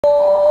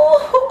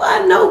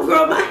I know,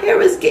 girl. My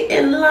hair is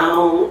getting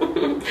long.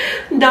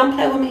 Don't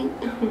play with me.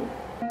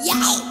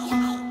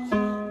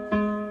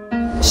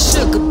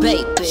 Sugar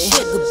baby,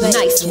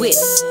 nice whip,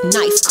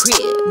 nice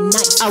crib,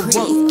 I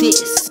want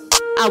this,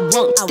 I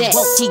want that,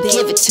 he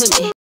give it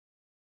to me.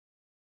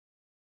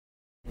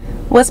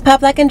 What's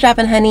pop, like, and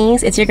dropping,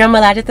 honeys? It's your girl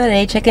MeeLizjah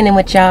today, checking in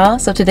with y'all.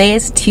 So today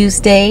is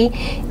Tuesday.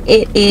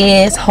 It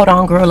is, hold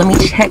on girl, let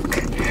me check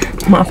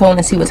my phone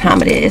and see what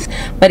time it is.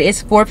 But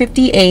it's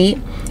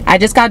 4:58. I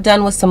just got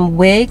done with some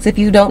wigs. If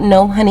you don't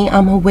know, honey,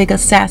 I'm a wig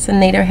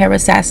assassinator, hair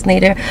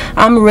assassinator.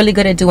 I'm really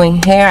good at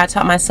doing hair. I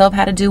taught myself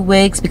how to do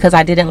wigs because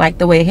I didn't like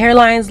the way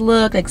hairlines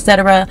looked,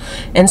 etc.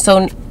 And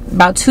so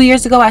about 2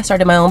 years ago, I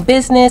started my own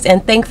business,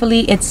 and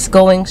thankfully it's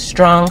going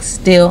strong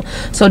still.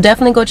 So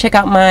definitely go check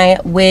out my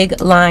wig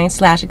line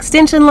 /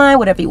 extension line,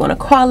 whatever you want to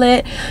call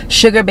it.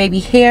 Sugar baby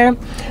hair.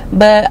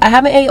 But I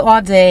haven't ate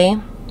all day.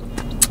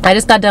 I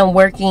just got done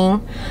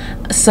working,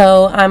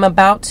 so I'm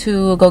about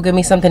to go get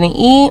me something to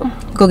eat,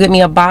 go get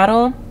me a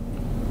bottle,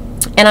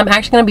 and I'm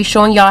actually going to be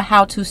showing y'all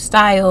how to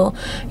style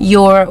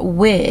your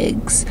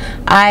wigs.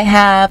 I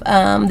have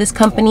this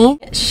company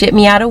ship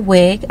me out a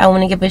wig. I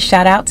want to give a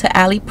shout out to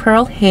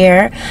AliPearl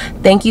hair.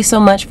 Thank you so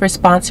much for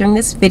sponsoring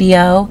this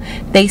video.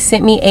 They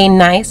sent me a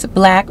nice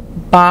black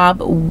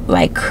bob,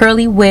 like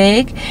curly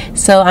wig,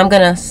 so I'm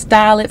gonna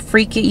style it,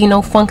 freak it, you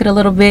know, funk it a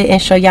little bit, and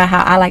show y'all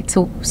how I like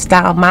to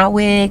style my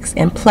wigs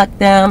and pluck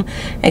them,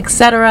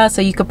 etc.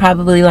 So you could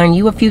probably learn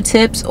you a few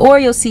tips, or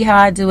you'll see how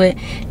I do it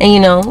and, you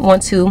know,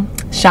 want to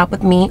shop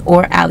with me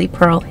or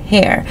AliPearl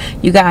hair.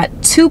 You got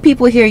 2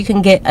 people here you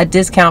can get a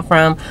discount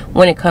from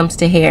when it comes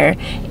to hair,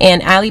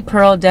 and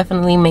AliPearl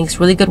definitely makes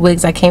really good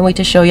wigs. I can't wait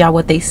to show y'all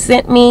what they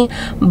sent me.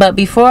 But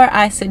before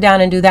I sit down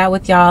and do that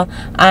with y'all,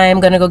 I'm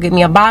gonna go get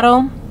me a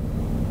bottle.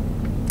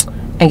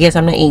 I guess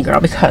I'm gonna eat,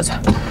 girl, because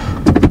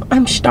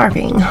I'm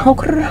starving.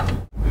 Okay.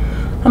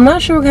 I'm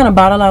not sure what kind of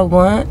bottle I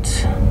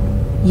want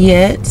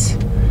yet.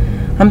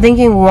 I'm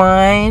thinking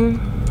wine,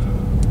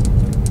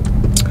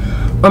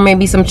 or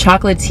maybe some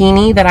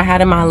chocolatini that I had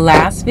in my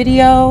last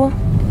video.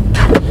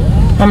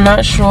 I'm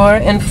not sure.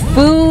 And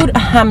food,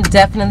 I'm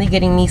definitely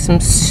getting me some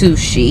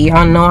sushi.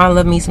 Y'all know I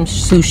love me some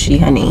sushi,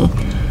 honey.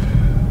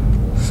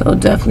 So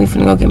definitely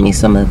finna go get me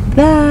some of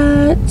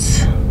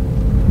that.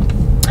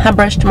 I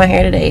brushed my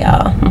hair today,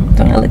 y'all.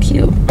 Don't I look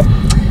cute?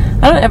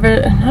 I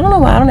don't know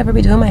why I don't ever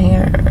be doing my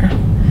hair.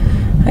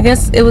 I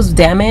guess it was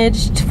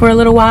damaged for a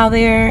little while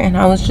there, and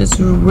I was just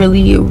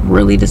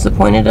really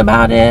disappointed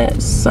about it.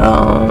 So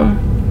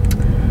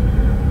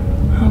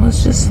I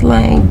was just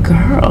like,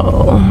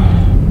 girl,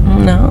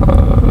 no,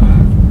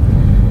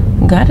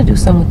 gotta do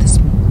something with this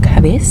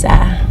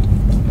cabeza.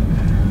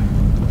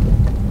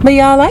 But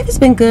y'all, life has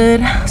been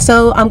good.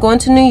 So I'm going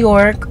to New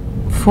York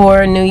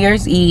for New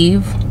Year's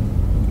Eve.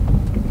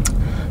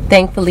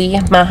 Thankfully,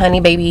 my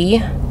honey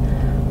baby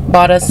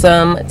bought us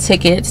some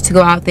tickets to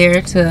go out there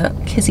to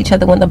kiss each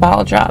other when the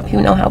ball drop. You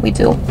know how we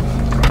do.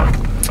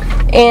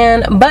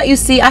 But you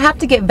see, I have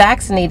to get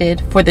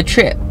vaccinated for the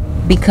trip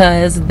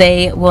because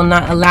they will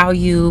not allow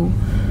you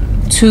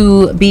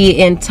to be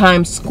in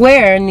Times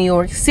Square, New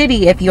York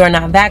City, if you are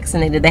not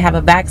vaccinated. They have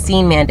a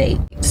vaccine mandate.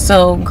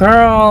 So,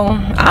 girl,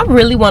 I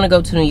really want to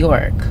go to New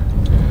York.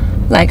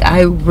 Like,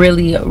 I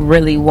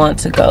really want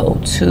to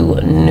go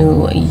to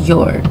New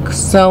York.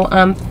 So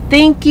I'm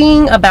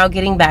thinking about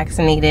getting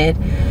vaccinated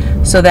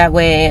so that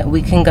way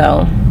we can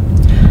go.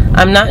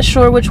 I'm not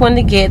sure which one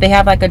to get. They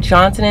have like a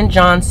Johnson &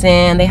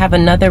 Johnson. They have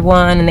another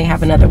one, and they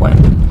have another one.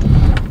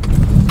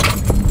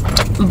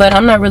 But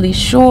I'm not really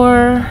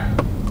sure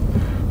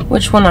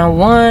which one I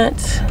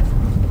want.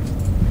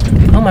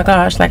 Oh my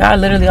gosh, like I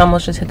literally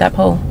almost just hit that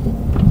pole.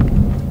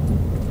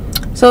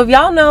 So if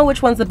y'all know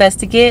which one's the best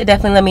to get,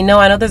 definitely let me know.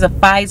 I know there's a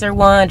Pfizer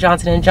one,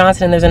 Johnson &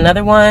 Johnson, and there's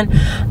another one.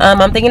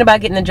 I'm thinking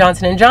about getting the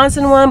Johnson &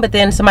 Johnson one, but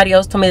then somebody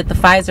else told me that the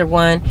Pfizer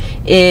one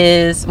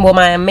is, well,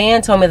 my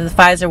man told me that the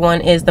Pfizer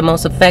one is the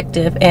most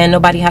effective and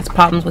nobody has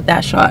problems with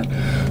that shot.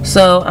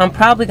 So I'm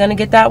probably going to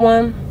get that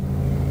one.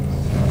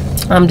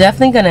 I'm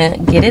definitely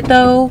going to get it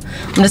though.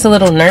 I'm just a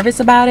little nervous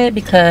about it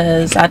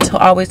because I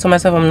always told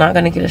myself I'm not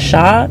going to get a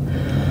shot.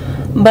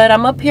 But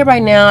I'm up here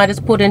right now. I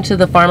just pulled into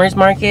the farmer's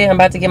market. I'm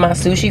about to get my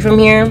sushi from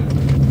here.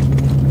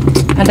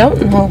 I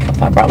don't know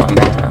if I brought my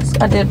mask.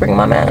 I did bring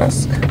my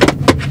mask.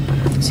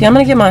 See, I'm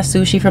gonna get my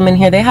sushi from in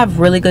here. They have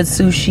really good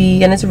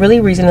sushi, and it's really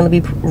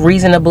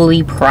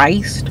reasonably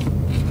priced.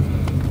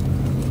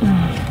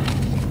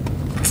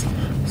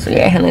 So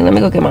yeah, honey, let me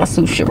go get my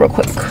sushi real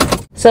quick.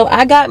 So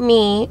I got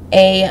me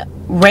a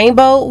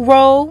rainbow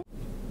roll.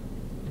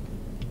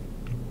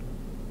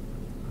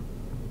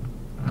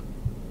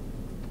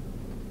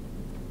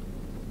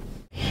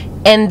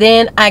 And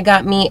then I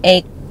got me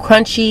a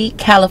crunchy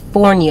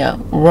California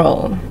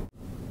roll.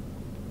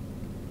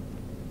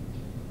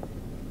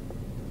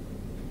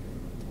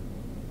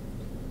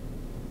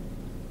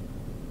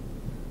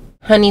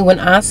 Honey, when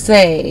I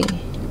say,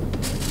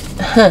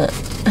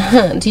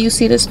 do you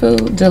see this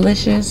food?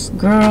 Delicious,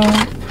 girl.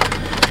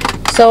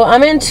 So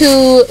I'm into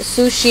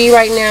sushi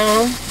right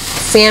now.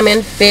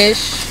 Salmon,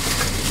 fish,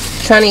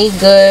 trying to eat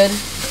good.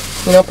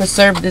 You know,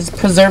 preserve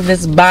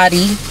this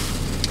body.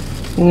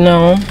 You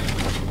know.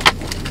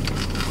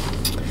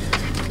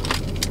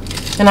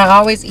 And I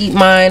always eat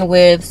mine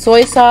with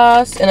soy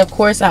sauce, and of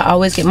course I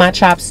always get my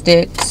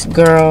chopsticks,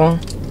 girl.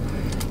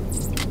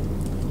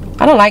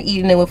 I don't like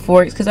eating it with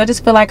forks because I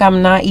just feel like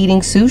I'm not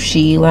eating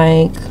sushi.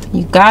 Like,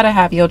 you gotta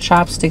have your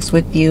chopsticks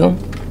with you.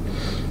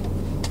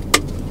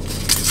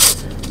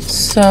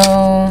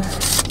 So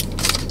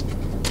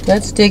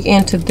let's dig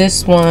into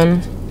this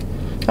one.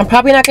 I'm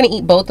probably not gonna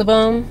eat both of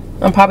them.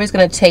 I'm probably just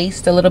gonna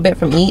taste a little bit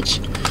from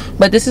each.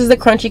 But this is the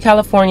Crunchy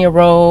California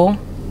roll.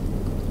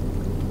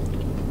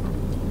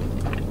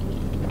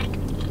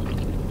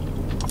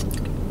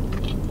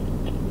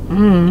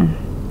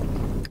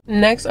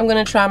 Next, I'm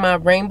gonna try my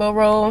rainbow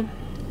roll.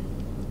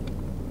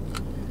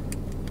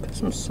 Put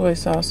some soy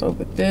sauce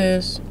over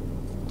this.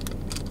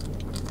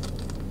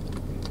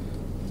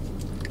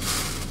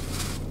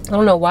 I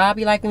don't know why I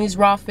be liking these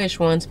raw fish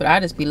ones, but I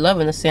just be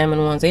loving the salmon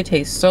ones. They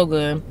taste so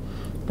good.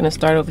 I'm gonna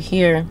start over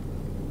here.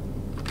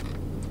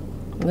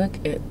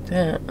 Look at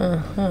that.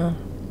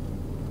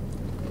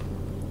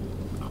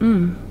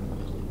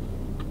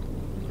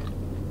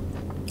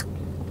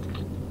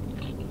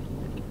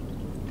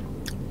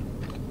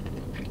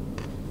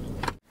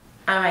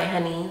 Alright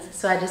honeys,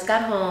 so I just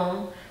got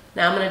home.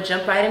 Now I'm going to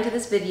jump right into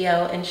this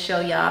video and show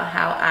y'all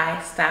how I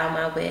style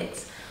my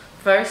wigs.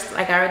 First,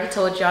 like I already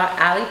told y'all,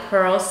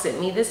 AliPearl sent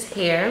me this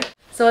hair.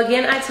 So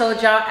again, I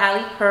told y'all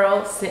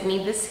AliPearl sent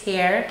me this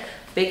hair.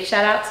 Big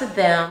shout out to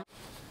them.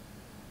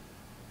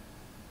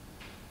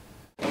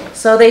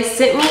 So they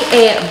sent me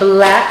a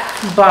black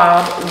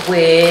bob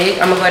wig.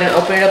 I'm going to go ahead and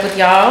open it up with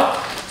y'all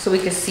so we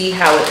can see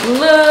how it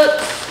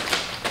looks.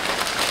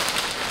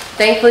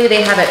 Thankfully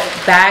they have it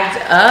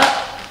bagged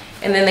up.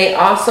 And then they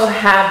also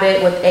have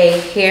it with a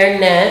hair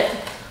net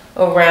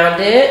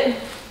around it,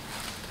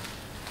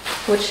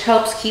 which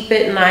helps keep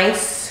it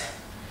nice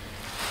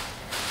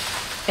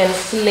and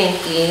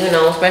slinky, you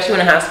know, especially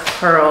when it has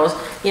curls.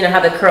 You know how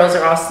the curls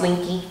are all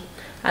slinky?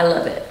 I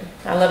love it.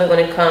 I love it when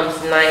it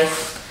comes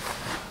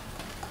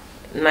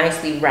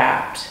nicely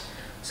wrapped.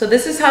 So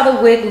this is how the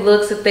wig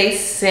looks that they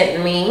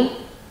sent me.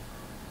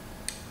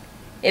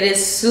 It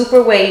is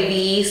super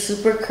wavy,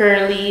 super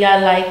curly. I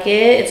like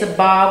it. It's a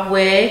bob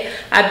wig.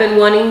 I've been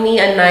wanting me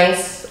a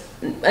nice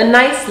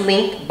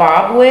length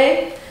bob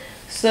wig.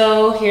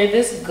 So here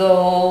this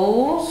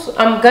goes.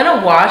 I'm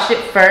gonna wash it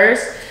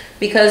first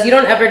because you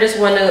don't ever just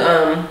want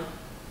to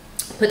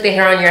put the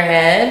hair on your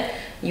head.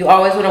 You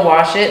always want to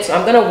wash it. So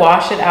I'm gonna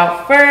wash it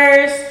out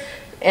first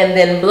and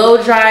then blow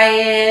dry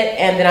it,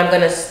 and then I'm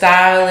gonna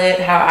style it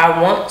how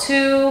I want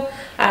to.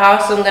 I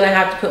also am gonna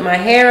have to put my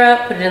hair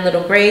up, put it in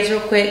little braids real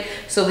quick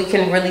so we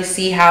can really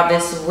see how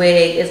this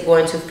wig is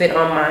going to fit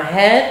on my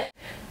head.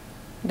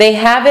 They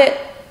have it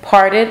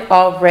parted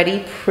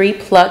already,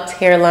 pre-plucked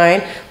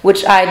hairline,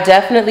 which I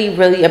definitely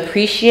really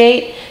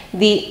appreciate.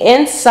 The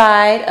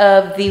inside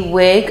of the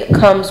wig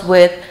comes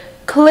with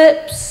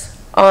clips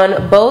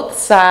on both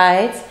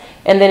sides,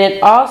 and then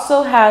it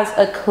also has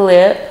a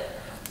clip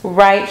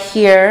right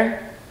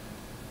here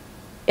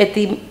at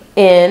the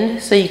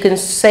end, so you can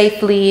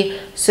safely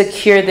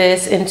secure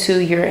this into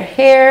your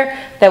hair.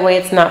 That way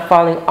it's not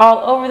falling all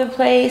over the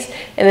place.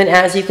 And then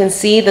as you can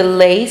see, the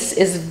lace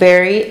is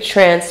very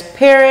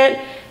transparent.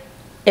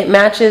 It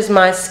matches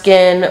my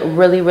skin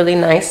really, really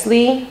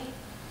nicely.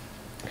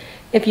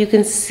 If you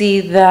can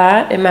see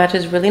that, it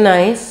matches really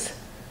nice.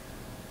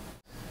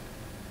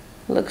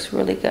 Looks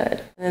really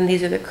good. And then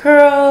these are the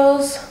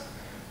curls.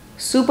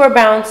 Super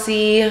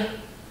bouncy.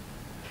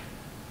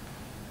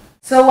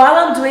 So while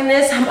I'm doing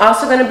this, I'm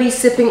also going to be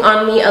sipping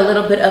on me a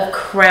little bit of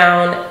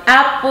Crown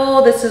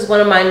Apple. This is one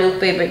of my new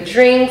favorite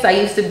drinks. I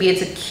used to be a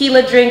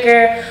tequila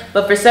drinker,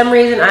 but for some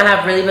reason I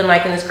have really been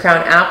liking this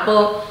Crown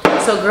Apple.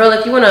 So girl,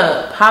 if you want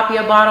to pop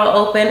your bottle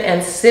open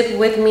and sip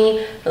with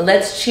me,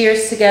 let's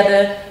cheers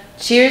together.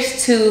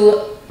 Cheers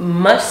to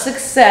much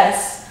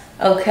success,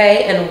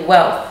 okay, and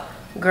wealth.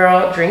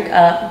 Girl, drink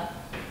up.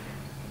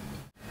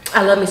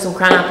 I love me some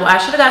Crown Apple. I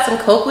should have got some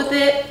Coke with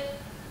it,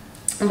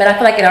 but I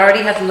feel like it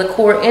already has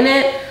liqueur in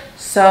it,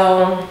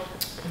 so,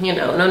 you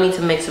know, no need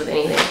to mix with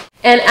anything.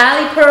 And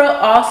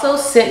AliPearl also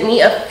sent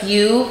me a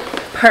few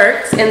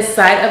perks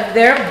inside of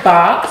their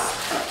box.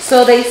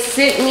 So they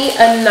sent me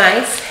a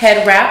nice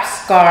head wrap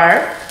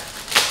scarf.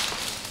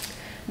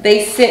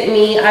 They sent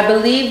me, I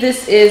believe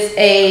this is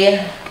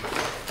a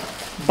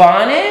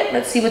bonnet.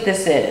 Let's see what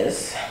this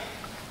is.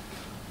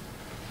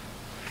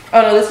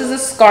 Oh no, this is a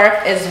scarf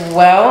as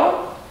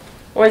well.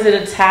 Or is it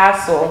a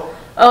tassel?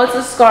 Oh, it's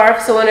a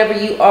scarf, so whenever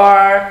you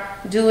are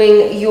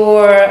doing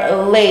your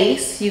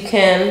lace, you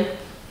can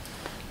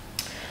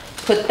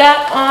put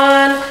that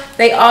on.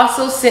 They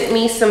also sent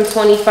me some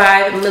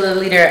 25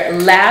 milliliter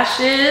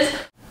lashes,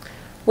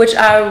 which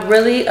I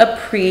really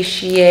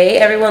appreciate.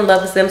 Everyone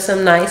loves them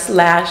some nice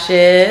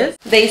lashes.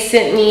 They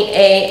sent me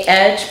a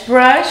edge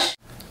brush.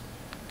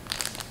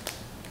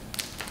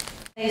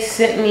 They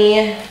sent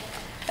me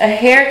a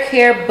hair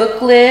care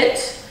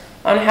booklet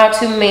on how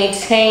to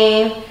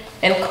maintain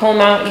and comb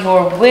out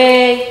your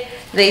wig.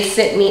 They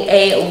sent me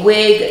a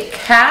wig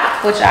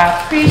cap, which I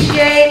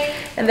appreciate.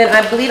 And then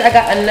I believe I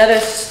got another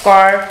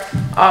scarf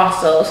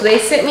also. So they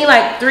sent me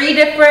like 3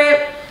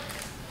 different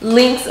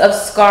lengths of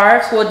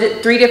scarves, well,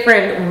 3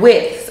 different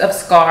widths of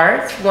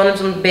scarves. One of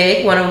them's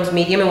big, one of them's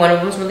medium, and one of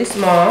them's really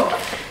small.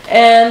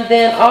 And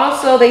then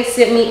also they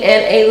sent me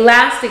an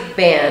elastic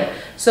band.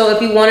 So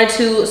if you wanted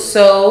to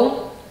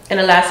sew an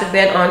elastic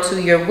band onto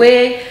your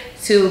wig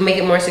to make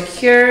it more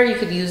secure, you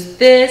could use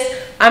this.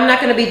 I'm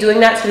not gonna be doing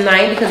that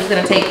tonight because it's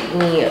gonna take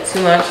me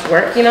too much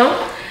work, you know?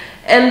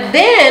 And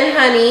then,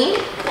 honey,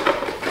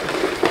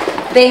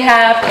 they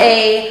have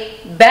a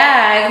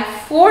bag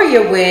for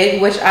your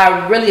wig, which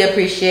I really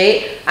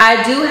appreciate.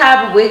 I do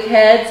have wig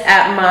heads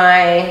at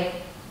my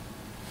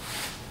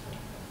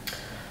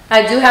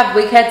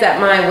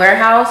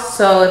warehouse,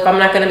 so if I'm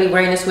not going to be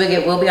wearing this wig,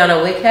 it will be on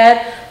a wig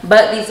head.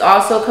 But these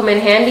also come in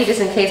handy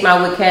just in case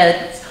my wig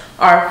heads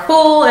are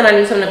full and I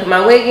need something to put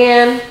my wig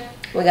in.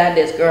 We got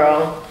this,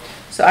 girl.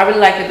 So I really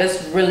like it.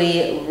 That's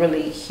really,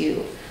 really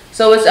cute.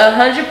 So it's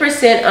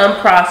 100%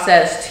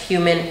 unprocessed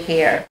human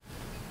hair.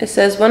 It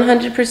says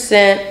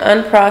 100%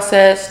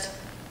 unprocessed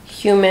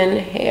human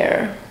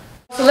hair.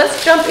 So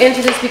let's jump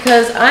into this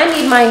because I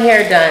need my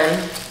hair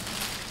done.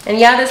 And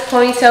yeah, this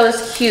ponytail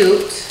is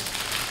cute,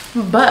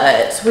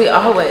 but we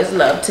always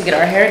love to get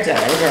our hair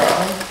done,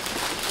 girl.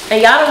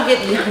 And y'all don't get,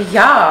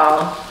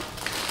 y'all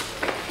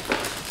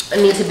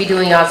need to be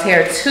doing y'all's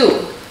hair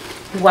too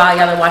while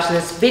y'all are watching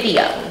this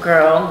video.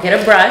 Girl, get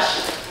a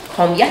brush,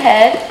 comb your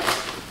head.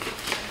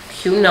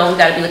 You know, we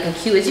gotta be looking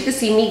cute. As you can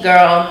see me,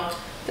 girl,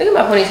 look at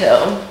my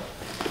ponytail.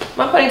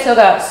 My ponytail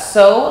got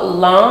so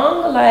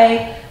long,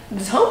 like,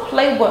 don't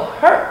play with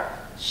her.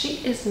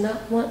 She is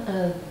not one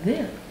of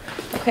them.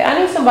 Okay, I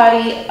need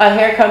somebody, a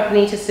hair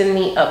company, to send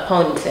me a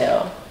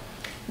ponytail.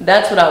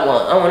 That's what I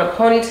want. I want a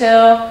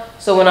ponytail,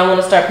 so when I want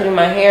to start putting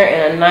my hair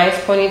in a nice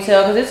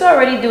ponytail, because it's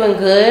already doing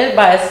good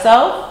by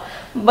itself,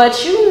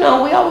 but you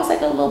know, we always like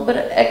a little bit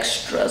of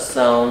extra,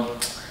 so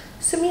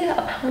send me a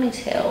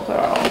ponytail,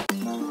 girl.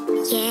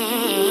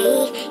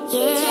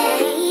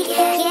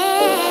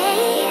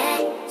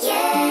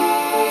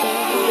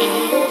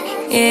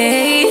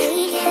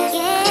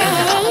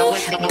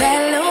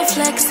 Bad little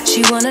flex,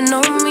 she wanna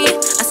know me.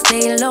 I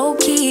stay low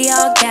key,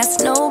 all gas,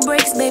 no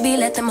brakes, baby,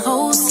 let them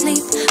hoes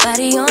sleep.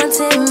 Body on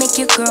 10, make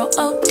your girl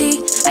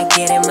OD. I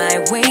get in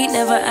my way,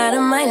 never out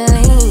of my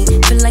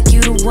lane. Feel like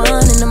you the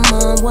one and I'm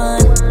on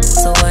one.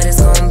 So what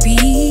it's gonna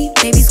be?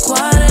 Baby,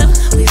 squad up,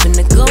 we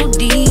finna go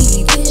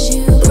deep.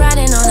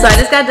 So I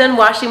just got done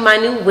washing my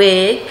new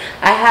wig.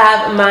 I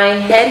have my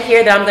head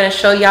here that I'm gonna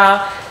show y'all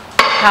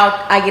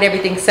how I get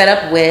everything set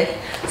up with.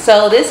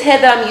 So this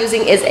head that I'm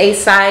using is a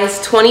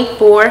size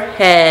 24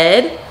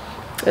 head,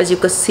 as you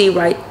can see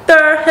right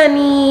there,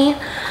 honey.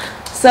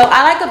 So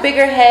I like a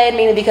bigger head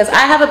mainly because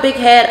I have a big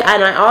head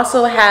and I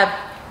also have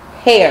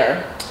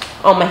hair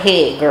on my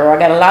head, girl. I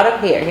got a lot of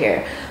hair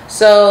here.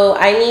 So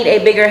I need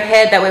a bigger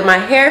head, that way my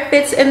hair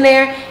fits in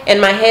there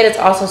and my head is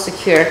also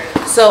secure.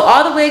 So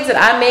all the wigs that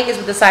I make is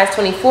with the size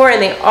 24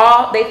 and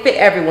they fit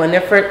everyone.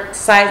 They're for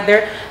size,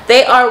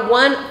 they are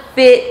one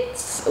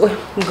fits,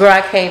 girl,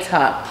 I can't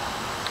talk.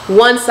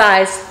 One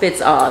size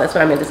fits all, that's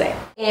what I meant to say.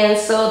 And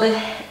so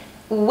the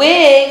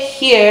wig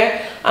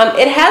here,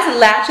 it has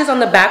latches on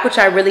the back, which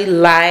I really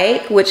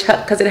like,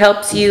 because it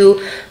helps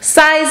you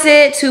size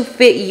it to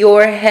fit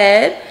your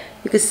head.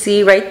 You can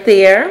see right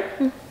there.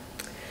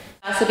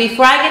 So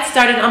before I get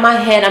started on my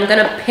head, I'm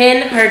gonna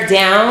pin her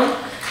down.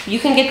 You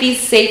can get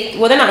these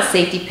well, they're not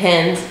safety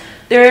pins.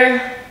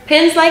 They're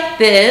pins like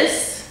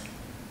this.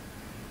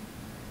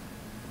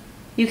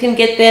 You can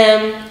get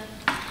them,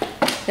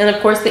 and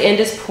of course the end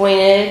is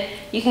pointed.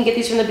 You can get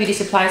these from the beauty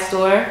supply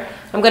store.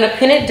 I'm gonna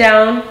pin it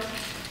down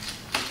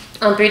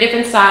on 3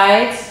 different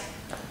sides.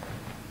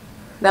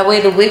 That way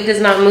the wig does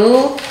not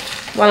move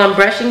while I'm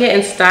brushing it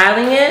and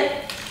styling it.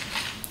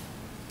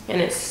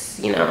 And it's,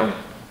 you know,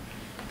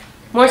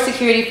 more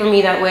security for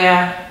me. That way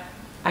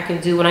I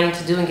can do what I need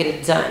to do and get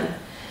it done.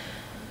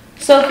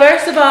 So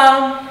first of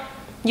all,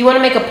 you wanna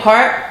make a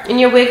part in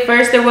your wig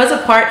first. There was a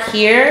part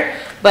here,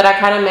 but I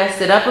kind of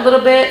messed it up a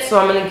little bit, so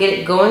I'm gonna get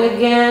it going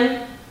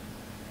again.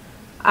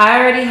 I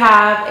already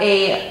have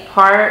a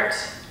part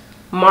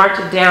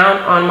marked down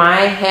on my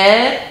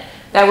head.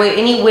 That way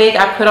any wig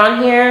I put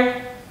on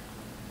here,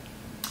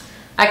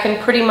 I can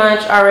pretty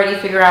much already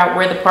figure out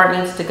where the part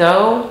needs to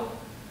go.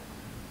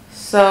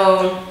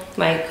 So,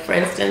 like for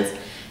instance,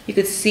 you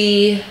could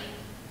see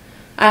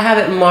I have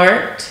it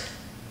marked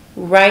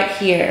right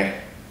here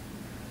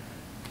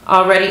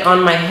already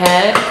on my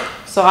head.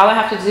 So all I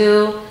have to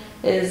do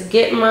is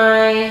get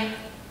my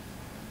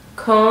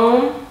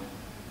comb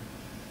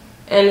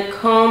and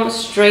comb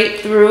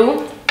straight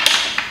through.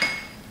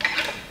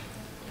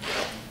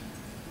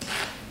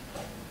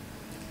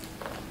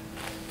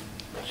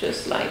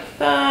 Just like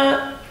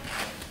that.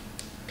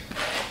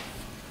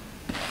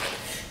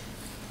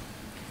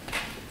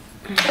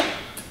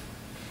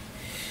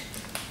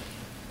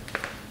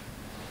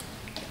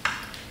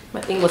 My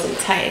thing wasn't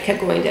tight, it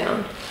kept going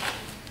down.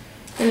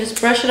 And just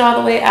brush it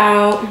all the way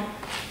out.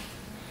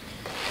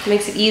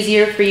 Makes it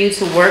easier for you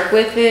to work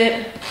with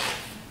it.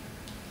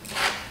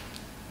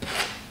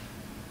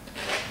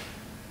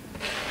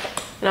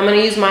 And I'm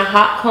gonna use my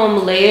hot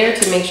comb layer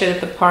to make sure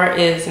that the part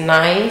is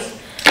nice.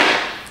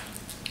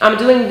 I'm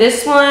doing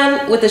this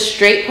one with a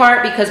straight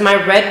part because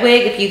my red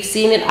wig, if you've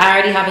seen it, I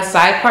already have a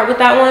side part with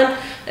that one,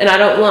 and I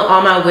don't want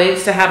all my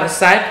wigs to have a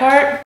side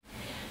part.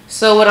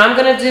 So what I'm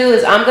gonna do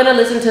is I'm gonna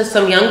listen to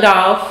some Young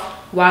Dolph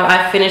while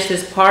I finish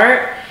this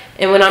part,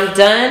 and when I'm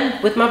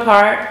done with my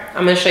part,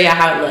 I'm gonna show you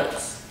how it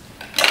looks.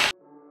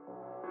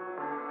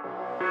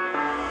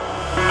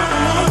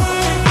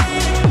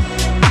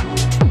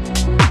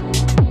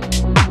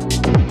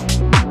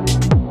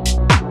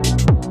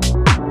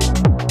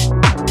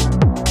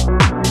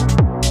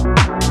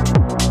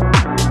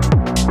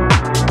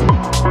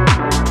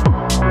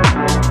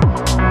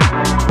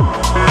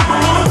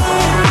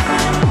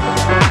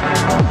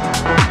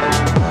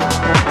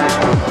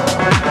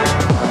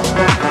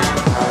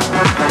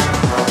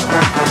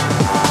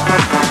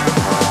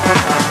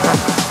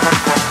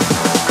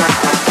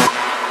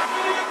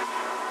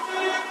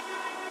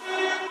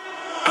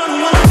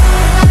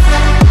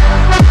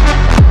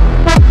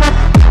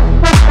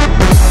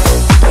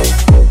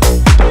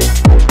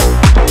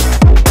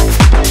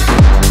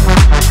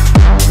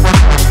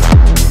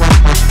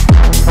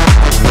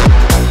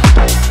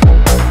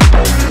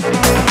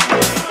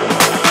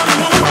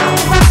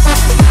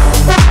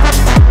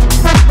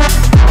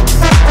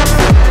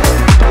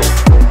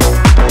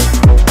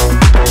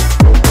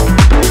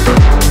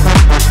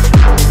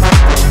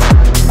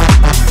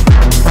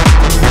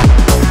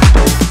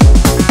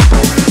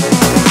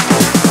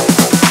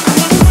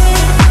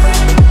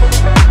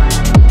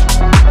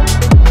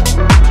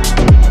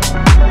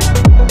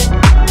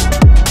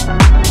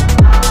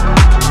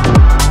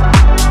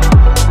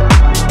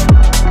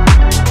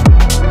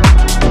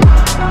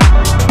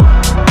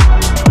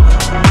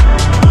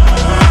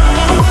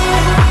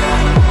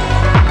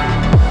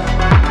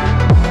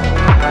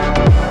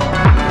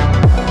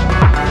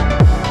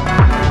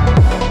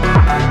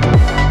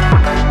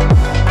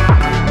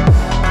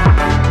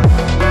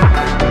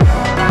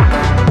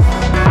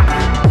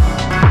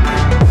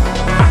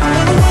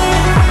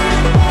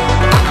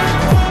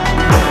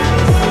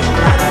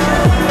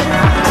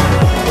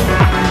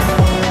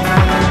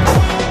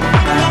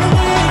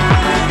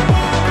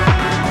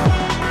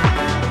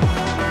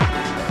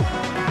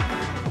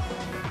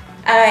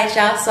 Alright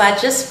y'all, so I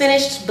just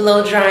finished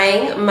blow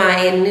drying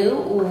my new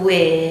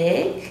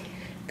wig.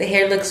 The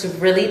hair looks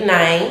really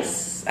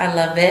nice. I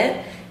love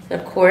it.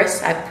 And of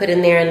course, I put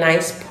in there a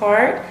nice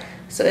part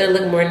so it'll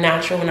look more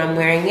natural when I'm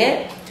wearing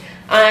it.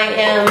 I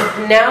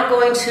am now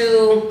going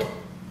to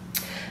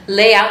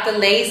lay out the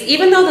lace.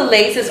 Even though the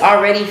lace is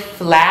already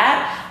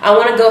flat, I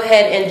want to go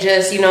ahead and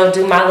just, you know,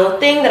 do my little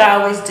thing that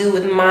I always do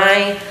with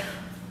my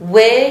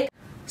wig.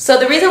 So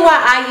the reason why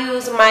I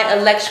use my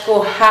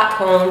electrical hot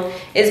comb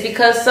is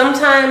because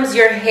sometimes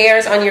your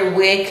hairs on your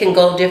wig can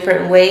go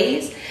different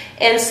ways.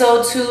 And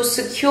so to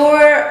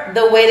secure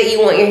the way that you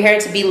want your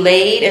hair to be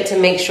laid and to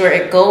make sure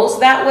it goes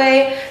that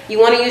way, you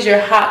want to use your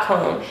hot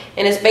comb.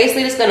 And it's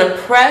basically just going to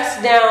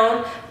press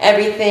down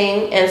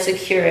everything and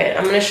secure it.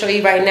 I'm going to show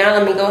you right now.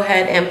 Let me go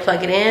ahead and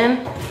plug it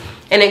in.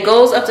 And it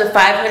goes up to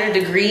 500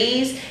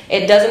 degrees.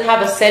 It doesn't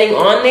have a setting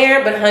on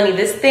there, but honey,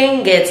 this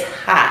thing gets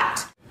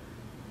hot.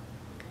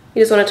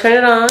 You just want to turn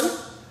it on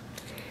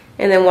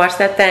and then watch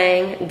that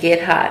thing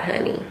get hot,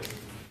 honey.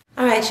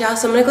 Alright y'all,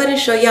 so I'm going to go ahead and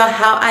show y'all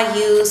how I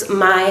use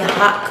my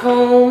hot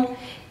comb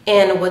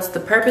and what's the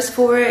purpose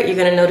for it. You're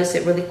going to notice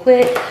it really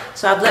quick.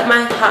 So I've let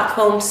my hot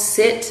comb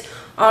sit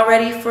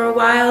already for a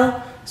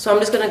while. So I'm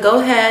just going to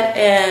go ahead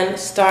and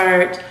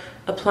start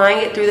applying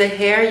it through the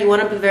hair. You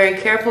want to be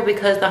very careful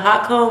because the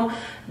hot comb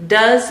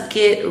does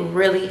get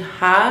really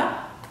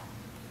hot.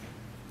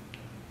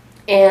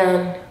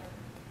 And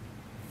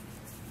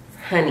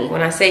honey,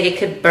 when I say it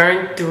could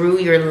burn through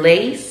your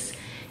lace,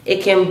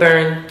 it can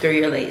burn through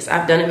your lace.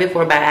 I've done it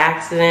before by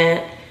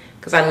accident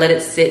because I let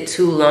it sit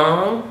too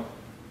long.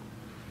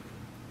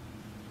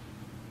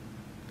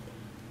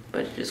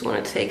 But you just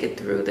want to take it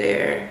through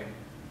there.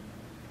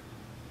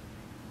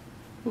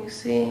 You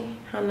see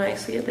how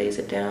nicely it lays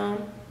it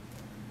down?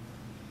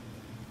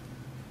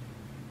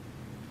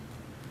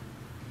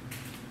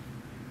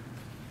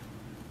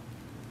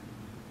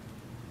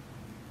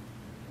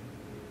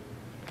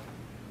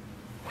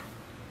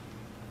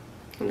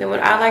 And then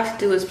what I like to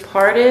do is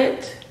part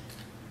it.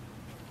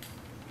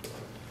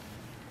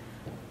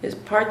 Is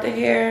part the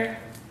hair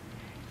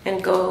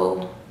and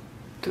go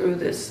through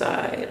this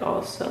side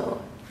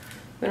also.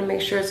 I'm gonna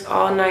make sure it's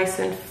all nice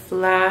and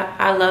flat.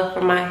 I love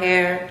for my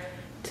hair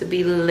to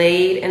be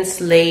laid and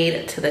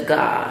slayed to the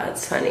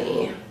gods,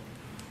 honey.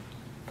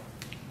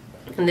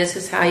 And this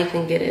is how you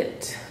can get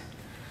it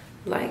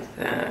like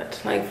that.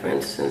 Like for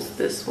instance,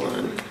 this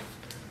one.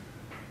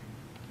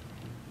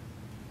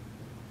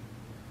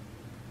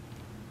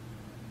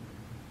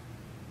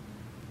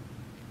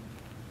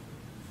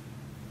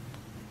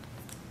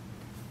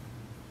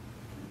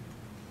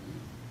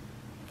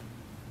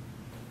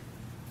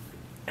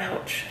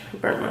 Ouch, I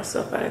burnt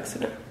myself by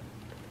accident.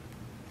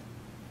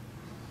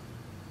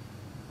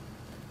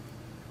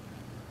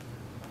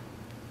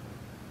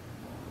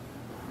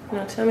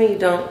 Now tell me you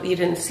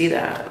didn't see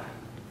that.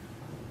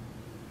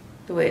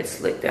 The way it's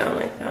slicked down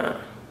like that.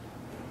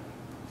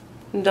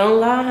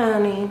 Don't lie,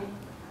 honey.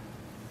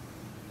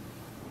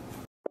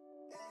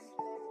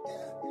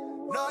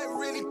 No, I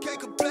really can't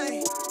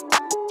complain.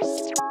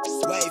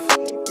 Wave.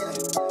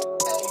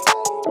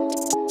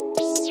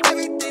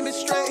 Everything is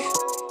straight.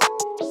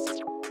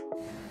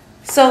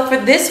 So for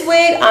this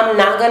wig, I'm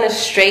not gonna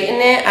straighten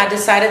it. I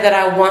decided that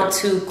I want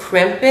to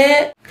crimp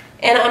it.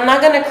 And I'm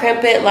not gonna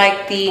crimp it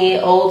like the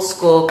old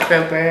school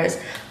crimpers.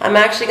 I'm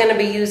actually gonna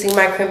be using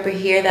my crimper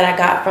here that I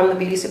got from the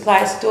beauty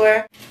supply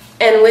store.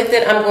 And with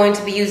it, I'm going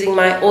to be using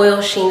my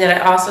oil sheen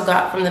that I also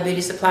got from the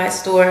beauty supply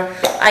store.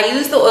 I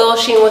use the oil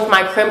sheen with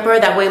my crimper,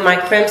 that way my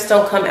crimps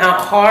don't come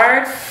out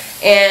hard.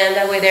 And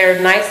that way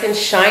they're nice and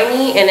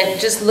shiny, and it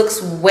just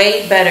looks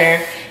way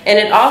better. And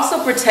it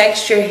also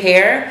protects your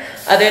hair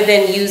other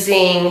than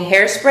using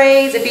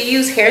hairsprays. If you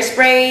use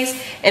hairsprays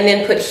and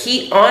then put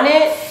heat on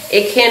it,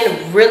 it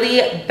can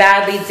really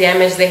badly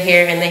damage the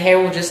hair, and the hair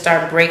will just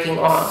start breaking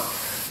off.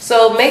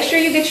 So make sure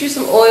you get you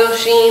some oil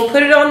sheen,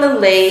 put it on the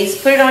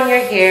lace, put it on your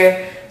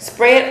hair,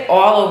 spray it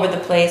all over the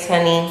place,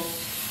 honey.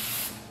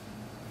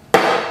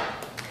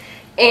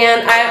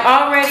 And I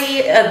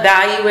already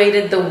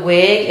evaluated the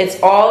wig.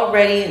 It's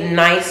already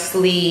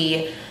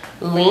nicely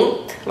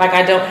linked. Like,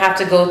 I don't have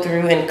to go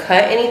through and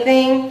cut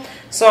anything.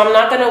 So I'm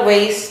not gonna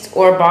waste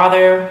or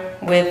bother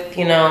with,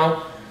 you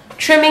know,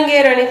 trimming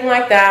it or anything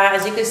like that.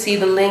 As you can see,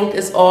 the length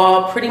is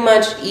all pretty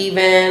much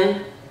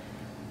even.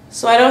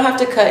 So I don't have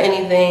to cut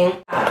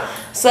anything.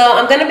 So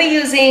I'm gonna be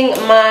using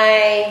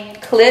my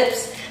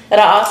clips that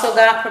I also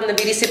got from the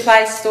beauty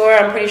supply store.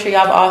 I'm pretty sure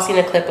y'all have all seen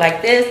a clip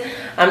like this.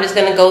 I'm just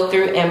gonna go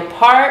through and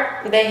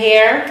part the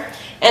hair.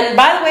 And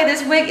by the way,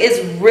 this wig is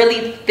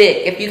really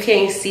thick. If you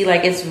can't see,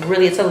 like, it's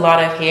a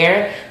lot of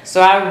hair.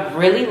 So I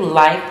really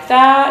like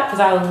that because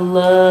I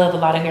love a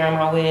lot of hair on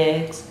my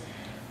wigs.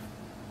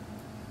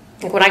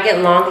 Like, when I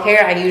get long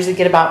hair, I usually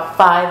get about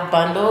 5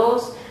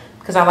 bundles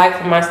because I like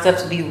for my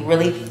stuff to be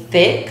really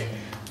thick.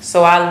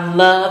 So I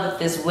love that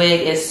this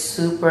wig is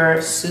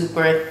super,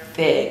 super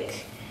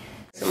thick.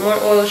 Some more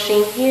oil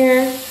sheen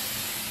here.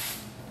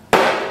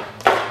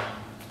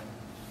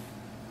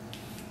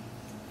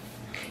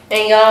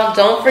 And y'all,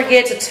 don't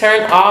forget to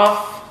turn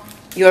off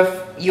your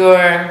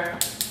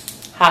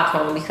hot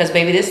comb, because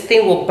baby, this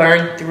thing will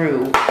burn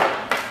through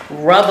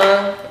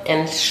rubber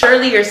and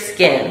surely your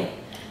skin.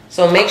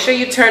 So make sure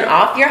you turn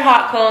off your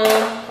hot comb,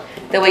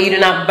 that way you do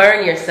not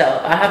burn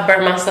yourself. I have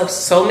burnt myself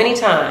so many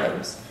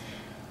times.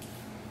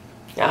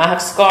 I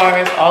have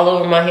scars all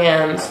over my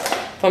hands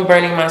from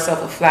burning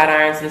myself with flat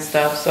irons and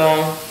stuff.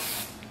 So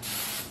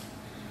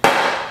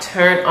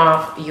turn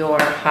off your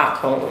hot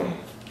comb.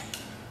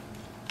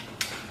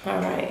 All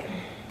right,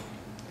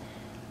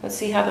 let's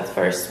see how the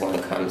first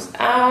one comes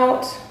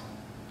out.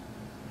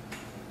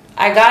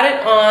 I got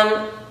it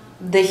on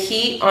the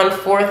heat on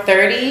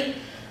 430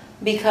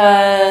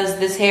 because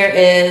this hair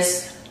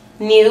is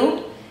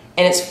new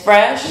and it's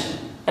fresh,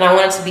 and I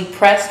want it to be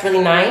pressed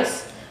really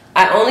nice.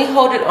 I only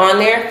hold it on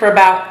there for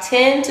about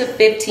 10 to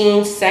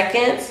 15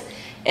 seconds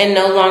and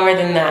no longer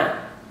than that.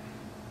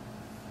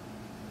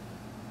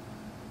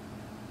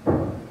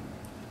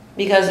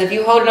 Because if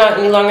you hold it on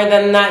any longer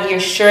than that, you're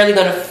surely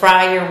gonna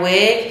fry your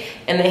wig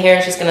and the hair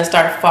is just gonna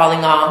start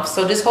falling off.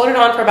 So just hold it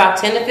on for about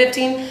 10 to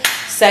 15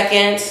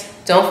 seconds.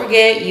 Don't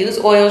forget, use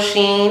oil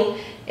sheen.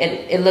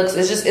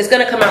 It's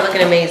gonna come out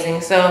looking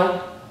amazing.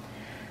 So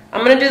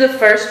I'm gonna do the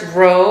first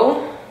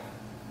row.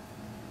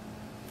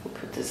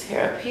 Put this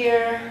hair up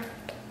here.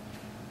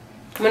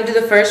 I'm gonna do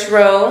the first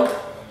row.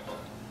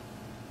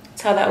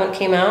 That's how that one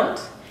came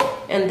out.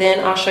 And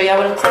then I'll show y'all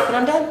what it looks like when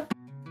I'm done.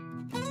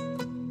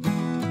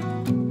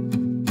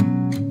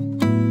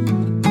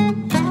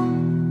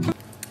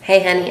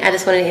 Hey honey, I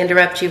just wanted to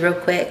interrupt you real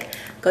quick.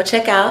 Go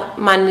check out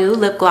my new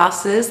lip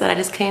glosses that I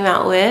just came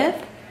out with.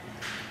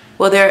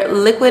 Well, they're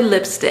liquid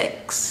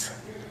lipsticks,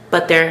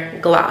 but they're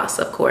gloss,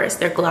 of course.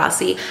 They're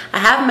glossy. I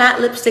have matte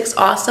lipsticks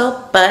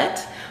also,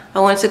 but I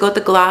wanted to go with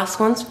the gloss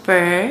ones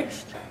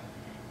first.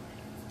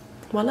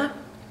 Voila.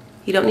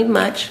 You don't need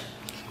much.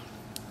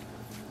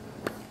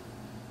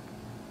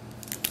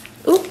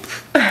 Oop.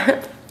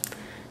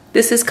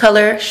 This is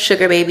color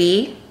Sugar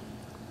Baby.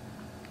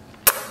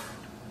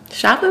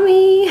 Shop with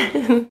me.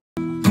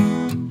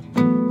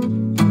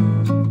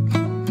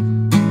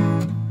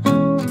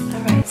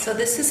 Alright, so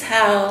this is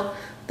how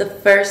the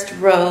first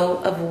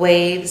row of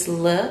waves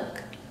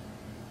look.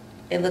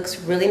 It looks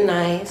really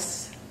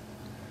nice.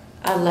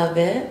 I love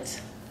it.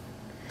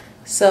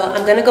 So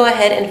I'm gonna go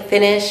ahead and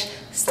finish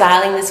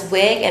styling this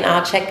wig, and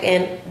I'll check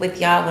in with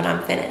y'all when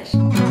I'm finished.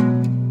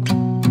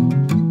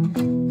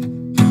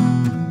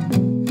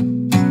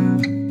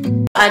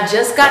 I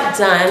just got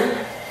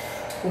done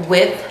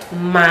with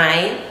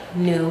my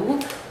new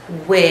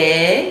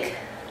wig.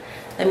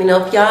 Let me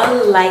know if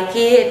y'all like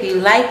it. If you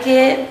like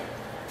it,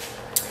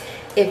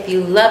 if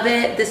you love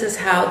it, this is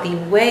how the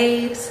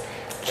waves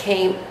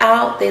came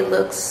out. They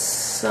look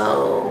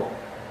so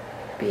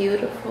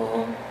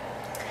beautiful.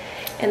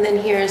 And then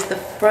here's the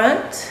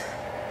front.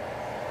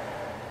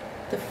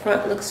 The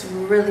front looks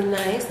really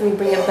nice. Let me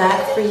bring it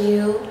back for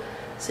you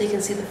so you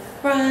can see the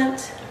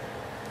front,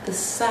 the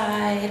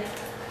side,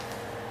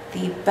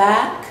 the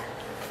back,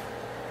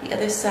 the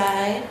other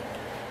side,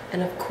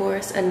 and of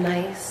course a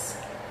nice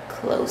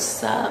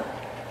close-up.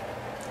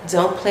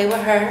 Don't play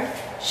with her.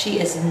 She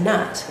is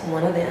not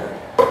one of them.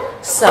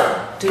 So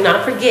do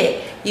not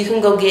forget, you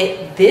can go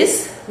get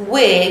this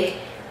wig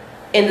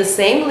in the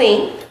same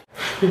link.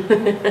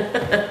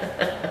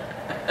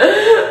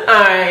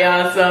 Alright,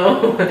 y'all,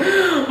 so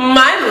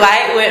my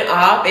light went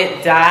off,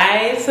 it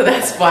died, so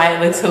that's why it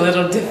looks a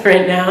little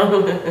different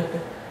now.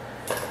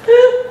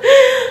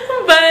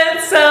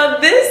 But so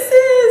this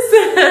is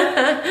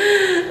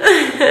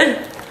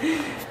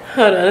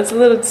hold on, it's a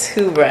little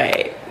too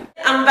bright.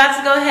 I'm about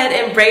to go ahead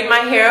and braid my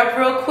hair up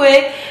real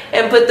quick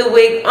and put the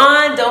wig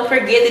on. Don't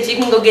forget that you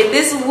can go get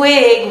this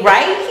wig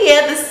right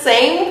here, the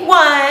same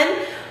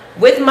one,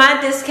 with my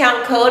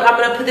discount code. I'm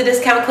gonna put the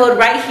discount code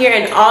right here,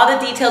 and all the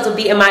details will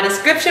be in my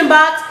description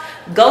box.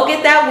 Go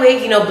get that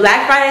wig. You know,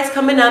 Black Friday is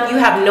coming up. You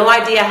have no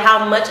idea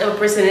how much of a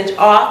percentage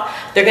off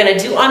they're gonna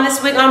do on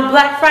this wig on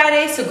Black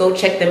Friday, so go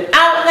check them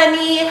out,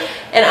 honey.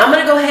 And I'm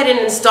gonna go ahead and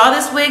install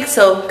this wig,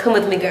 so come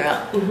with me,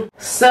 girl.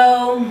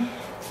 So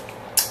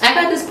I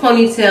got this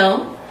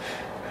ponytail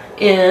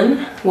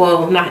in,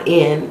 well, not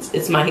in,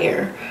 it's my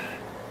hair.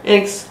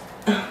 I'm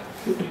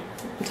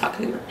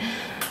talking,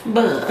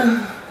 but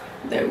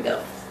there we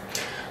go.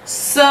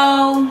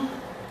 So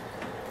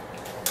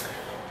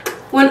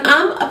when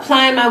I'm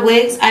applying my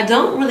wigs, I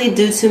don't really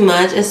do too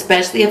much,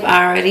 especially if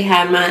I already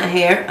have my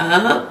hair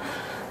up.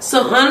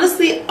 So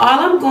honestly, all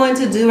I'm going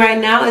to do right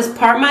now is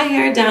part my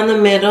hair down the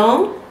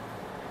middle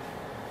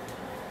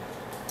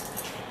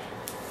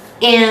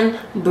and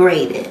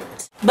braid it.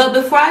 But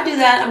before I do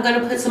that, I'm going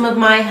to put some of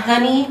my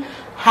Honey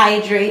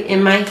Hydrate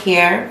in my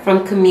hair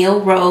from Camille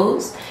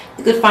Rose.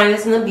 You could find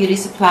this in the beauty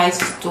supply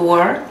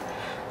store.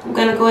 I'm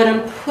going to go ahead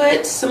and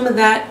put some of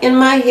that in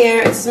my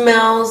hair. It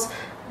smells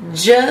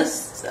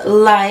just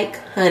like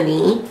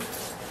honey.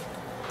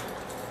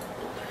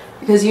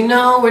 Because you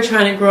know we're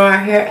trying to grow our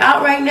hair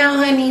out right now,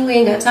 honey. We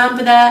ain't got time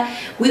for that.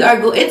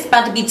 It's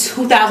about to be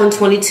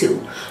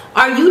 2022.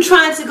 Are you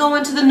trying to go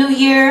into the new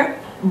year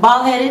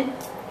bald-headed?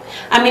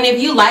 I mean,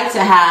 if you like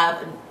to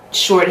have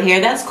short hair,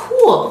 that's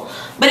cool.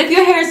 But if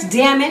your hair is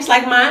damaged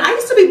like mine, I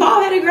used to be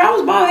bald-headed, girl. I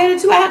was bald-headed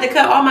too. I had to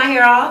cut all my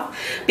hair off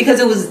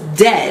because it was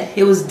dead.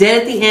 It was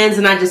dead at the ends,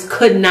 and I just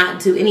could not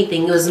do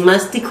anything. It was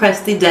musty,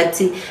 crusty,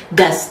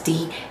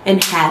 dusty,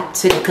 and had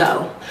to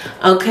go.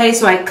 Okay,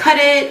 so I cut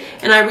it,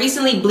 and I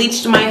recently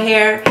bleached my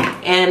hair,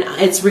 and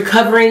it's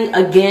recovering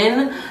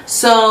again.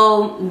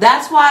 So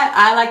that's why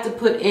I like to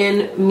put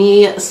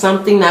in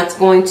something that's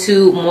going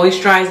to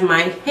moisturize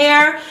my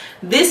hair.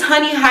 This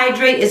Honey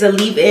Hydrate is a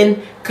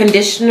leave-in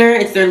conditioner.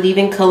 It's their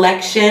leave-in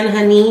collection,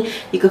 honey.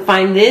 You can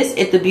find this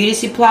at the beauty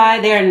supply.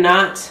 They're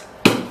not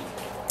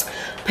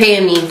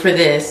paying me for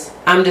this.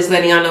 I'm just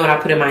letting y'all know what I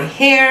put in my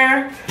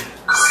hair.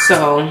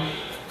 So,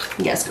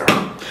 yes,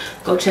 girl.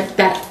 Go check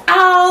that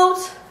out.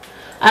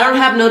 I don't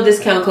have no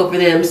discount code for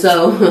them,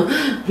 so,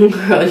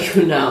 girl,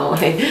 you know.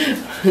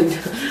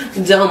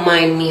 Don't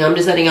mind me. I'm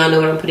just letting y'all know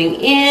what I'm putting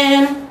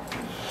in.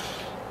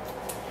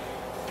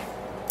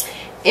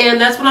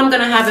 And that's what I'm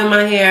gonna have in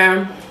my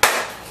hair.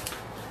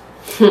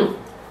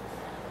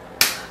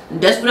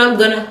 That's what I'm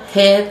gonna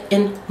have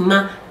in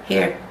my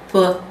hair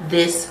for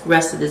this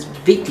rest of this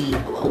video.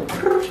 Ooh,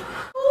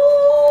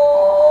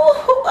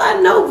 I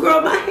know,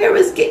 girl, my hair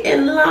is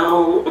getting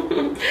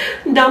long.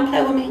 Don't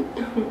play with me.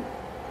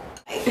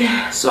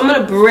 So I'm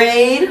gonna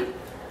braid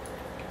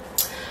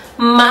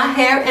my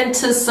hair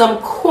into some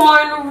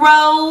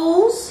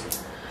cornrows.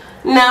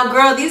 Now,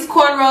 girl, these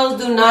cornrows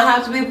do not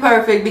have to be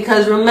perfect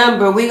because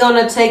remember, we're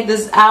going to take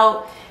this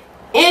out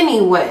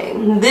anyway.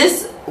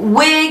 This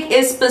wig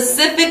is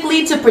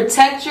specifically to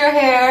protect your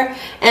hair,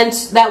 and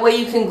that way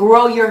you can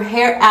grow your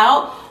hair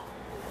out.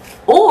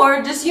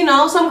 Or just, you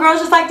know, some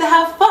girls just like to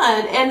have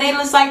fun and they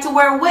just like to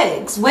wear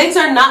wigs. Wigs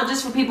are not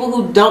just for people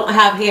who don't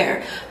have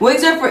hair.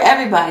 Wigs are for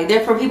everybody.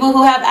 They're for people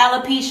who have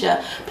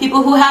alopecia,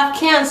 people who have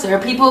cancer,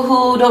 people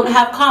who don't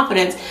have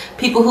confidence,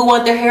 people who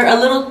want their hair a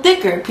little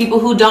thicker, people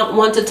who don't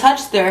want to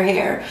touch their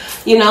hair,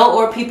 you know,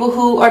 or people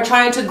who are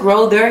trying to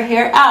grow their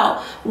hair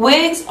out.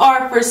 Wigs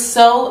are for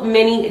so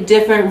many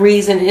different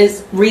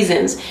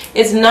reasons.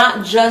 It's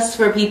not just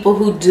for people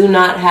who do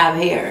not have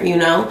hair, you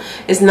know.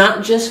 It's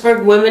not just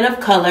for women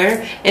of color.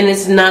 And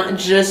it's not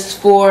just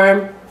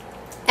for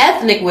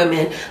ethnic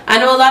women. I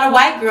know a lot of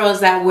white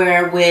girls that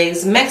wear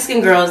wigs,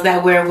 Mexican girls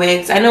that wear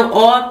wigs. I know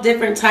all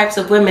different types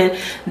of women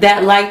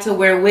that like to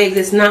wear wigs.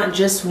 It's not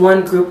just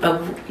one group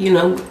of, you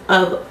know,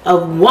 of a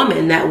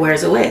woman that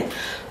wears a wig.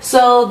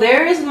 So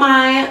there is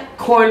my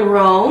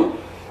cornrow.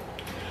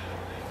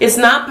 It's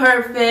not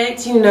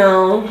perfect, you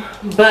know,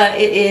 but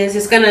it is.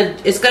 It's gonna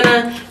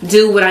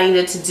do what I need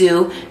it to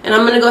do. And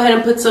I'm gonna go ahead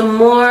and put some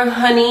more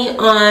honey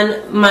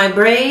on my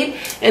braid.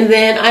 And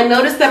then I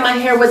noticed that my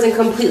hair wasn't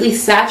completely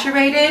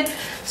saturated,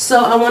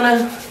 so I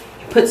wanna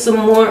put some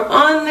more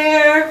on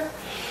there.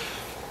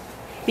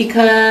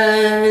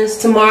 because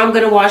tomorrow I'm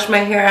gonna wash my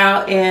hair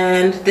out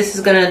and this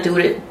is gonna do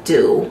what it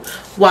do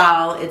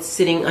while it's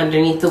sitting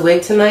underneath the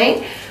wig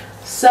tonight.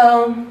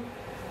 So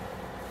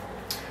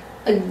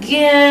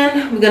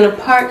again, we're gonna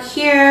part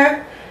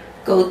here,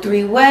 go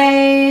 3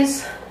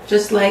 ways,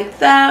 just like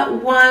that.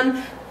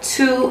 1,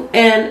 2,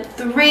 and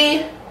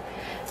 3,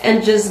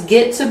 and just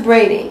get to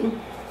braiding.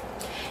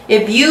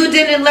 If you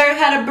didn't learn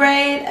how to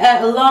braid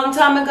a long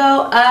time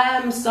ago,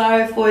 I'm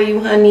sorry for you,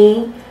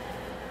 honey.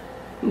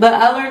 But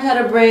I learned how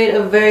to braid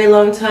a very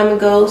long time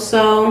ago,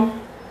 so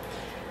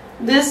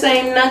this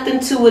ain't nothing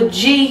to a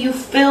G, you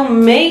feel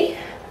me?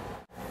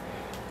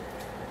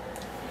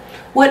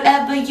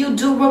 Whatever you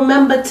do,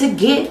 remember to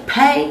get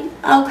paid,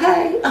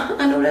 okay?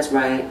 I know that's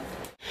right.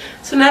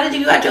 So now that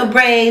you got your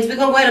braids, we're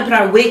gonna go ahead and put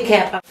our wig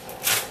cap on.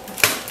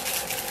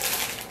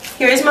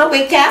 Here's my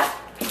wig cap.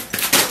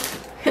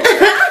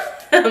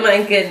 Oh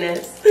my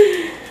goodness.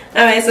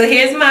 Alright, so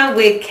here's my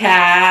wig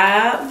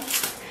cap.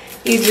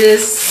 You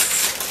just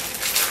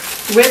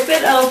rip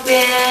it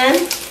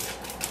open,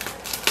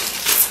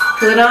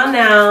 pull it on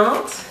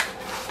out.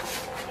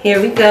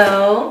 Here we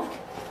go.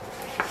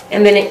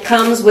 And then it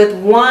comes with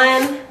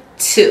 1,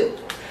 2.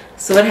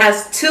 So it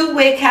has 2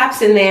 wig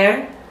caps in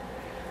there.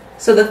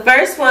 So the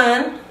first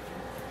one,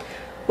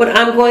 what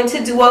I'm going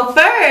to do, well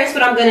first,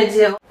 what I'm going to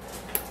do,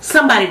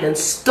 somebody done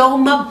stole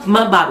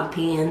my bobby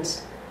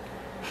pins.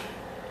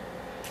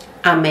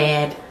 I'm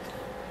mad.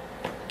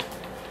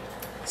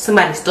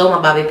 Somebody stole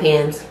my bobby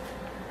pins.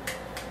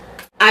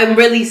 I'm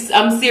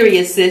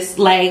serious, sis.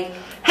 Like,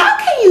 how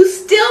can you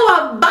steal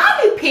my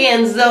bobby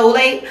pins though?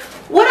 Like,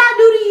 what I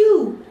do to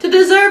you to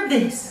deserve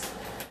this?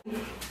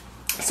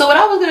 So what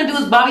I was gonna do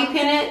is bobby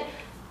pin it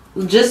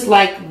just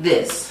like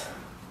this.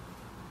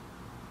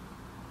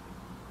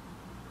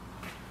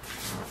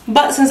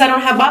 But since I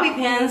don't have bobby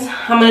pins,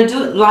 I'm gonna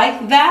do it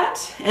like that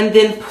and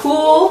then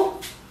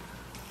pull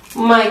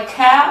my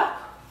cap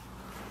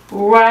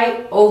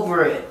right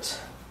over it.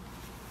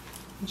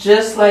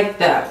 Just like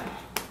that.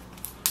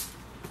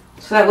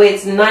 So that way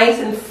it's nice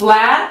and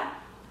flat.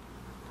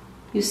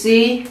 You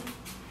see?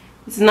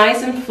 It's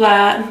nice and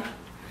flat.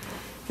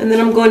 And then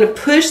I'm going to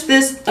push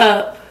this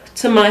up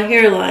to my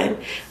hairline.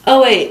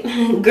 Oh wait,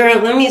 girl,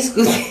 let me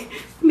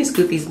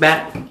scoot these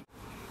back.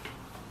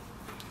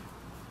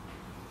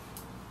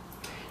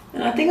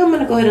 And I think I'm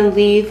gonna go ahead and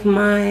leave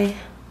my,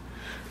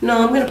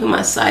 no, I'm gonna put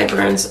my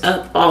sideburns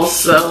up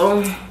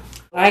also.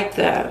 Like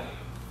that.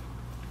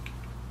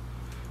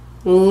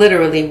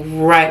 Literally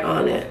right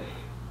on it.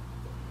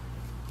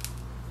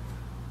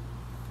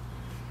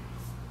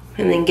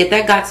 And then get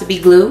that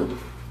Got2b glue.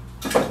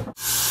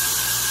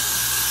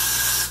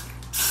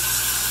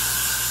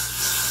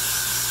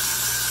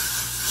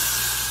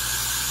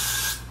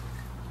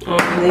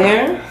 On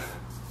there.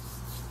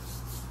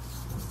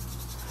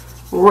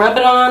 Rub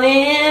it on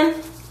in.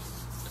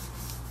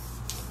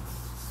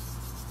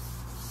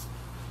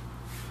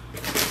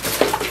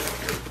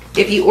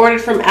 If you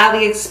ordered from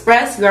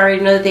AliExpress, you already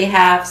know that they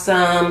have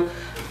some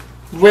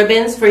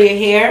ribbons for your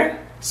hair.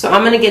 So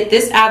I'm going to get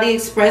this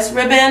AliExpress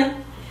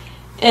ribbon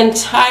and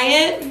tie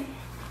it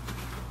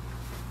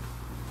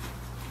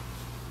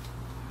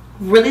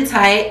really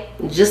tight,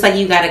 just like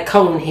you got a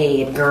cone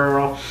head,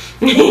 girl.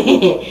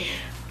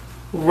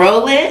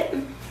 Roll it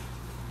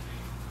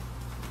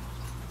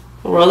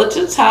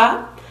to the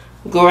top,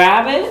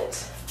 grab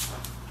it,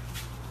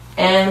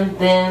 and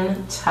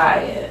then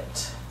tie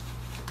it.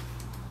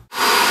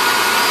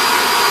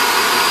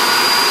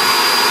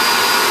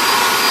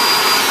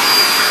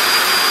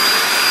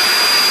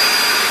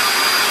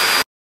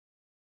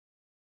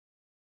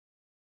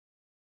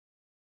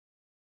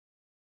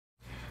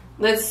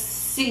 Let's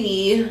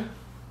see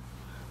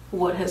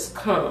what has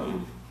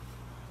come.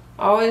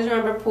 Always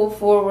remember, pull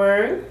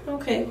forward.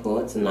 Okay, cool,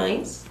 it's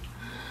nice.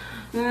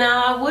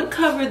 Now I would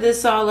cover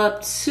this all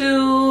up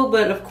too,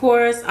 but of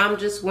course I'm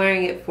just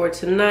wearing it for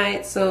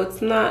tonight, so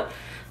it's not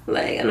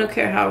like, I don't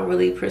care how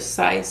really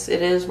precise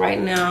it is right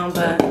now,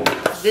 but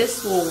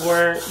this will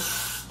work.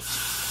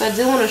 I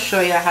do want to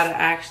show you how to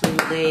actually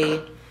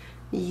lay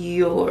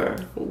your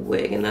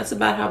wig, and that's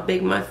about how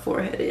big my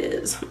forehead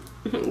is.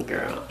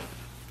 Girl,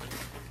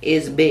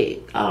 is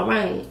big. All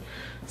right,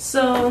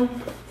 so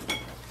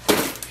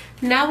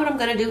now what I'm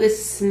gonna do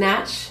is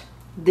snatch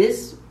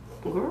this.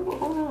 Girl,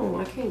 hold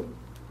on, I can't.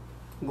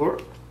 Girl.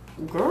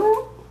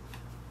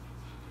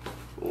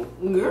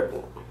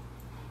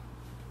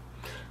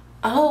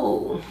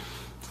 Oh,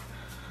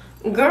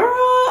 girl,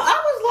 I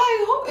was like,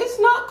 oh, it's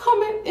not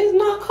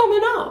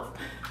coming off.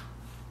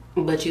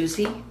 But you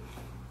see,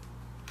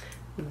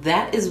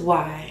 that is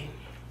why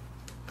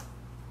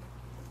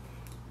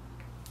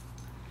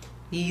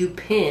you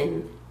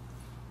pin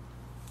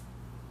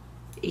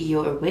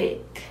your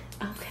wig.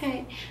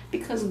 Okay,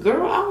 because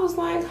girl, I was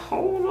like,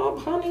 hold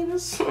up, honey,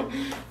 this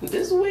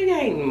wig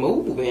ain't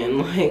moving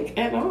like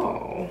at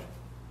all.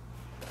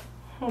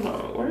 Hold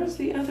on, where's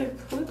the other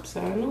clips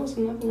at? I know there's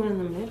another one in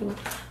the middle.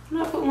 I'm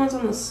not put ones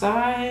on the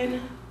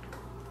side.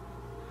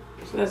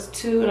 So that's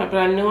 2, but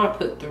I know I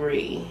put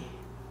 3.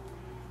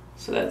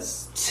 So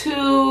that's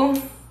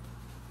 2,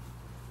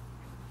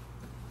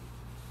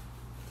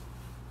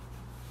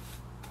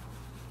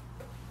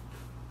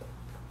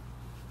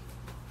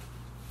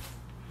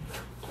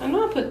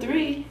 I put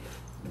 3.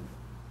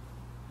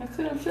 I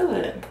couldn't feel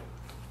it.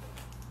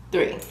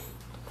 3.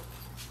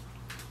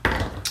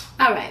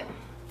 All right.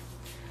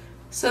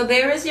 So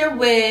there is your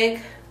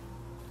wig,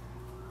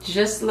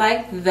 just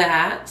like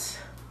that.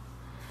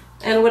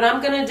 And what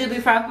I'm gonna do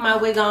before I put my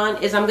wig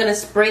on is I'm gonna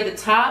spray the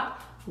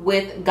top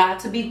with Got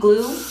to Be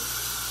glue.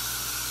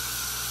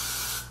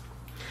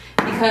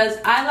 Because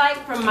I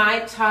like for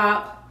my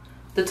top,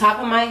 the top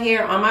of my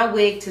hair on my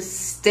wig to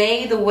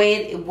stay the way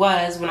it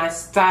was when I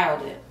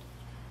styled it.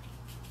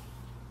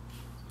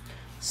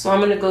 So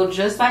I'm gonna go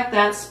just like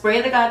that,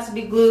 spray the Got to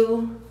Be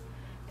glue,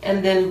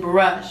 and then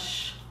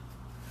brush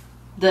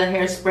the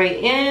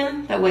hairspray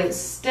in, that way it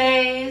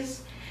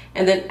stays.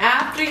 And then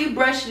after you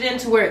brush it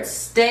into where it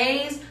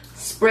stays,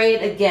 spray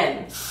it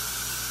again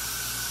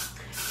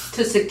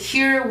to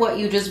secure what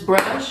you just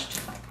brushed.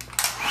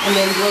 And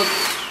then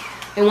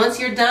and once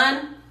you're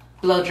done,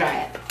 blow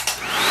dry it.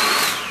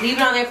 Leave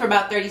it on there for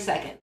about 30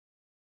 seconds.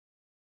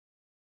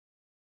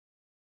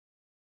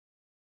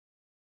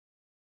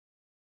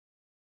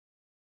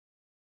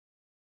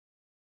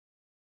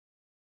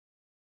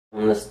 I'm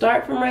gonna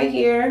start from right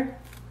here.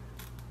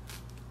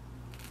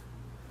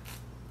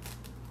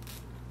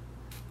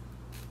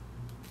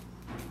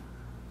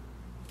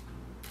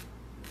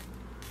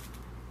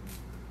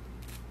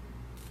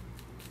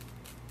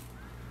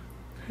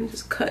 And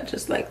just cut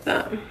just like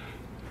that.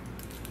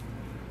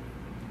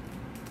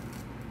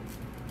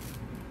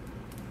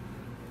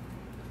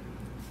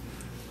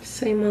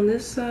 Same on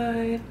this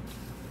side.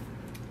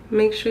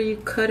 Make sure you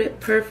cut it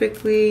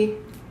perfectly,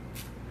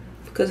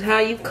 because how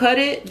you cut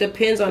it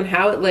depends on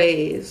how it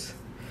lays.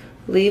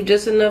 Leave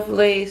just enough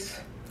lace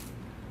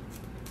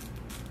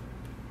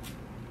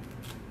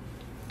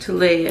to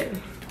lay it.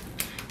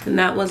 And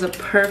that was a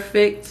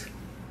perfect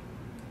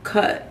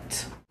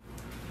cut.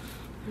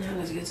 Now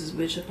let's get this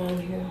bitch up on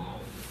here.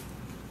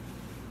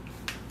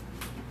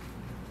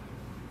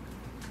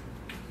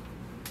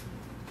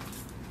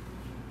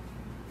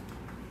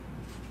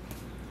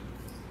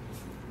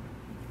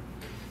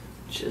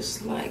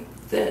 Just like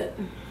that.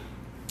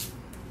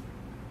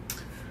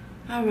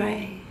 All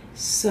right,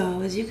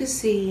 so as you can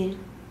see,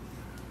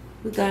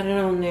 we got it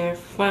on there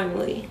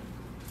finally.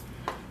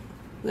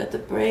 We got the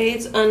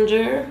braids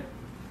under.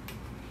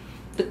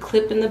 The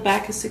clip in the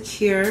back is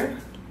secure.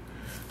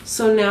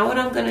 So now what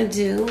I'm gonna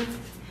do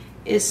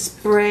is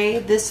spray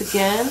this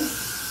again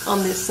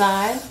on this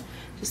side,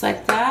 just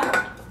like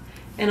that.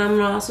 And I'm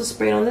gonna also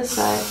spray it on this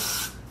side.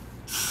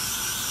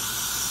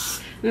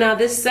 Now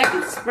this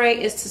second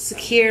spray is to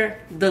secure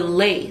the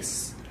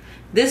lace.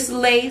 This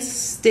lace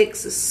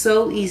sticks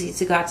so easy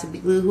to Got to Be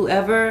glue.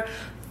 Whoever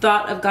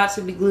thought of Got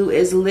to Be glue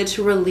is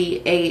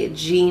literally a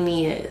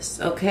genius,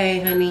 okay,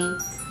 honey?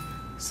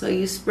 So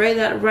you spray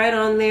that right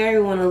on there.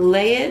 You wanna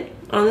lay it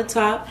on the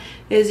top.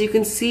 As you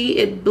can see,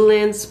 it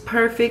blends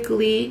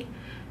perfectly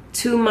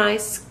to my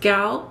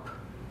scalp.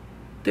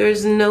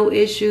 There's no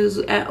issues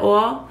at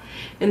all.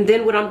 And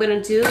then what I'm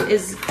gonna do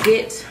is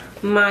get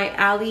my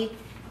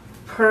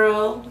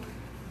AliPearl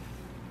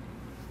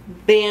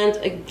band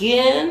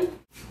again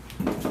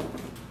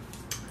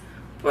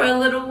for a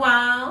little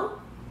while.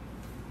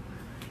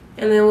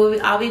 And then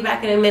I'll be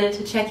back in a minute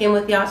to check in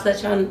with y'all to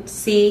let y'all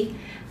see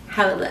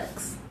how it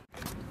looks.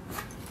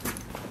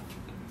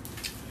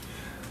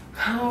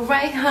 All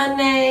right,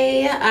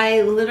 honey,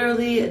 I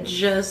literally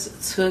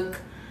just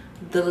took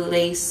the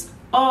lace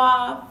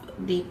off.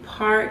 The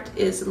part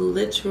is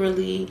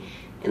literally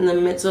in the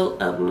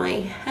middle of my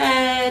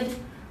head,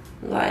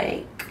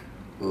 like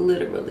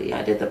literally.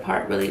 I did the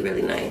part really,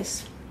 really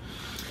nice.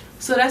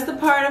 So that's the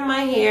part of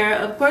my hair.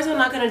 Of course, I'm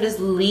not gonna just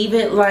leave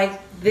it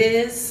like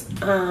this.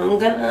 I'm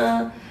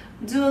gonna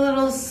do a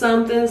little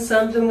something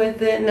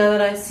with it now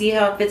that I see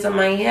how it fits on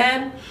my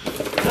head.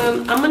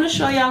 I'm gonna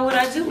show y'all what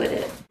I do with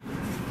it.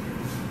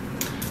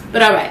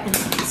 But all right,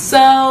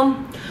 so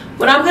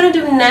what I'm gonna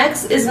do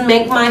next is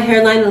make my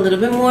hairline a little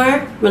bit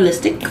more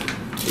realistic.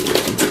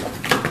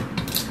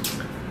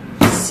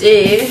 Let's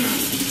see,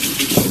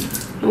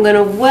 I'm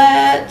gonna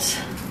wet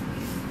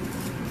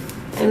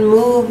and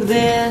move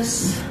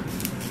this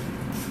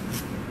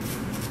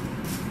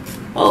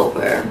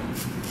over,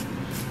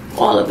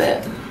 all of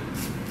it.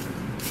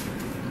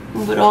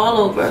 Move it all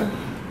over.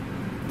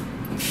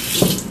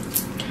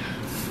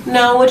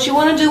 Now what you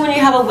want to do when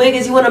you have a wig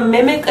is you want to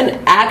mimic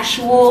an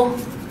actual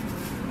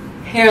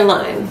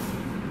hairline.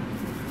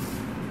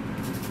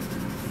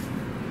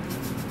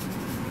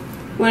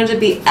 You want it to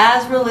be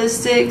as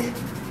realistic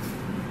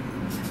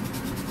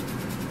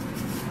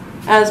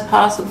as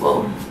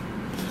possible.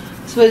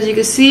 So as you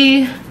can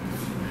see,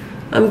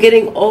 I'm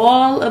getting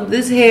all of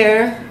this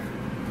hair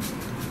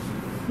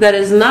that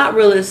is not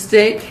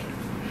realistic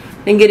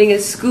and getting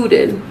it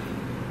scooted.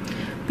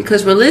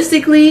 Because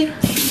realistically,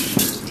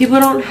 people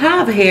don't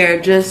have hair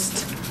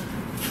just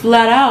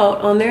flat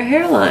out on their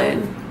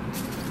hairline.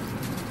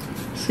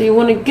 So you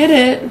want to get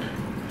it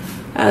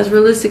as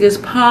realistic as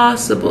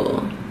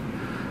possible.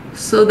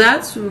 So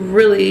that's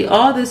really,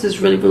 all this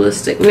is really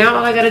realistic. Now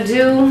all I gotta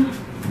do,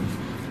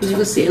 as you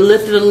can see, it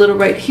lifted a little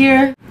right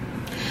here.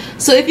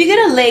 So if you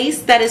get a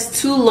lace that is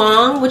too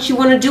long, what you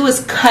want to do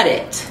is cut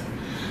it.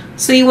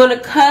 So you want to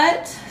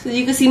cut, so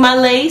you can see my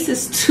lace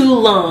is too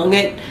long.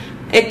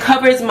 It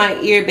covers my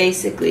ear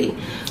basically.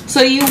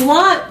 So you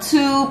want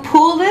to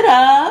pull it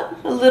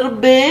up a little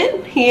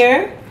bit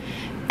here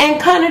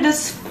and kind of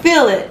just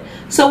fill it.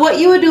 So what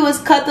you would do is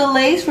cut the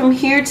lace from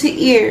here to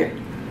ear,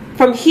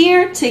 from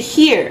here to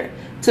here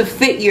to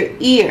fit your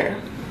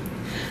ear.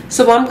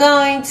 So I'm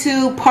going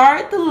to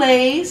part the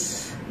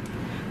lace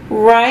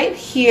right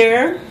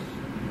here,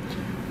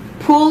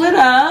 pull it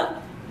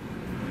up,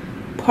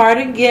 part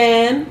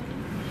again,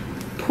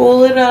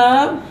 pull it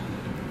up,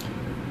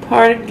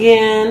 part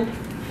again,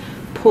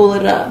 pull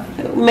it up.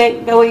 That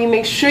way you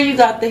make sure you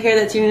got the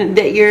hair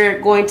that you're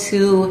going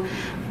to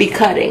be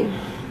cutting.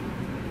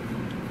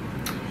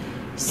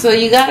 So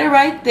you got it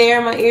right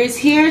there. My ear's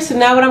here. So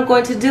now what I'm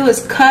going to do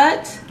is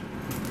cut.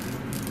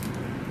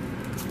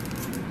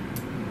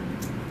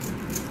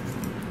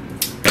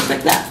 Just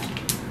like that.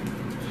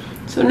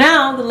 So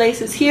now the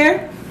lace is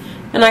here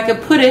and I can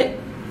put it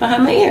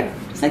behind my ear.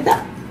 Just like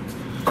that.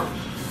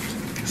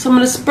 So I'm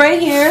going to spray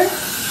here.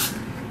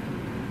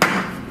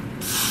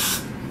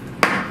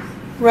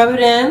 Rub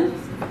it in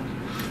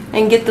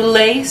and get the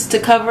lace to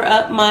cover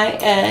up my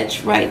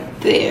edge right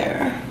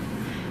there.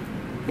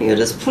 And you'll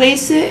just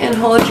place it and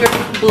hold your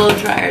blow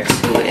dryer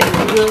to it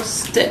and it will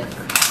stick.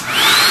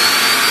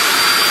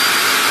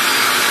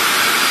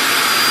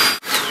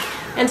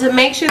 And to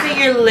make sure that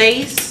your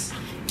lace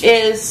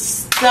is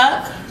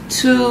stuck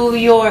to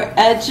your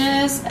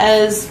edges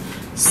as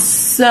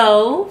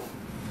so,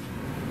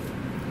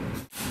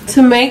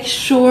 to make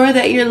sure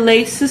that your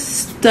lace is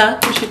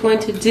stuck, what you're going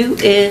to do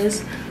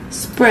is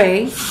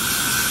spray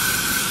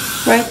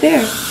right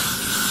there.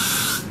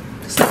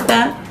 Just like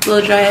that.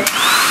 Blow dry it.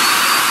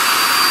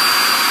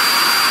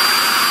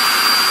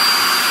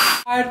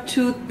 Hard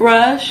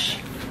toothbrush.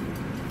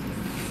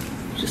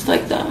 Just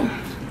like that.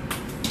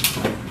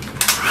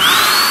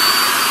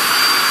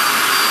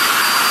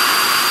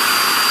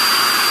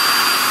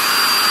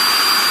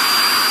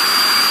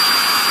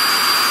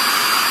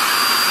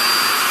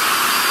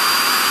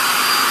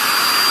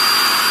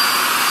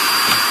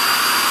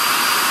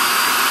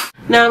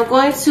 Now I'm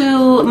going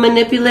to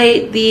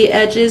manipulate the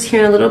edges here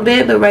in a little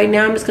bit, but right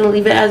now I'm just going to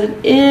leave it as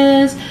it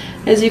is.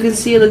 As you can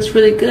see, it looks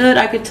really good.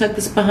 I could tuck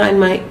this behind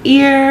my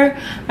ear.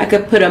 I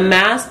could put a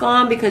mask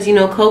on because, you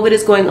know, COVID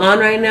is going on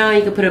right now.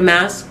 You could put a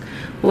mask,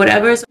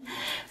 whatever.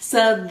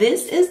 So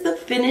this is the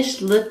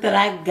finished look that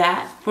I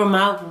got for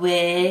my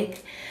wig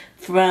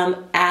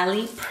from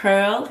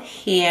AliPearl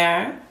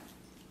Hair.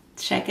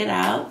 Check it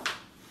out.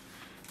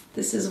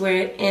 This is where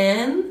it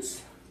ends.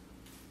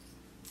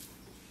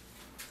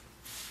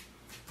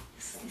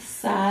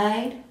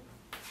 Side,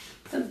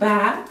 the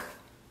back,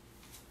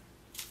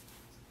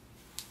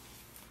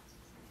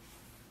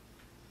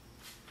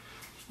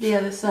 the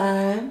other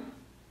side,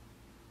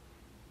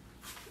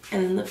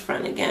 and then the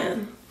front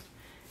again.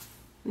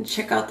 And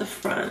check out the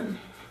front.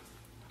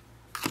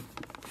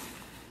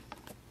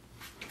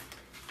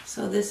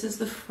 So this is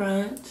the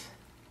front.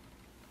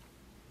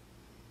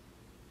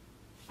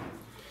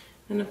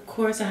 And of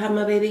course I have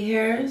my baby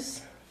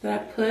hairs that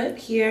I put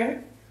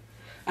here.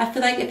 I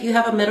feel like if you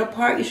have a middle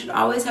part, you should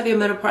always have your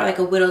middle part like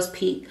a widow's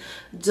peak.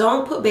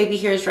 Don't put baby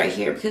hairs right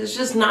here because it's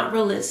just not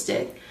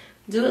realistic.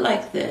 Do it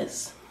like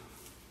this.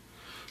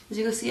 As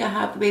you can see, I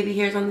have the baby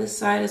hairs on this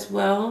side as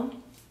well.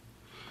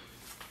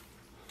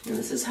 And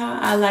this is how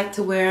I like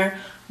to wear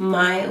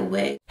my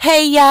wig.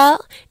 Hey y'all,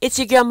 it's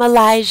your girl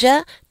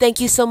MeeLizjah. Thank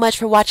you so much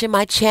for watching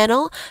my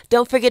channel.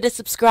 Don't forget to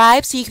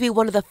subscribe so you can be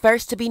one of the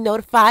first to be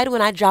notified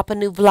when I drop a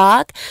new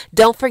vlog.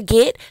 Don't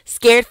forget,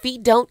 scared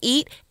feet don't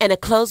eat and a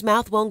closed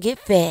mouth won't get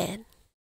fed.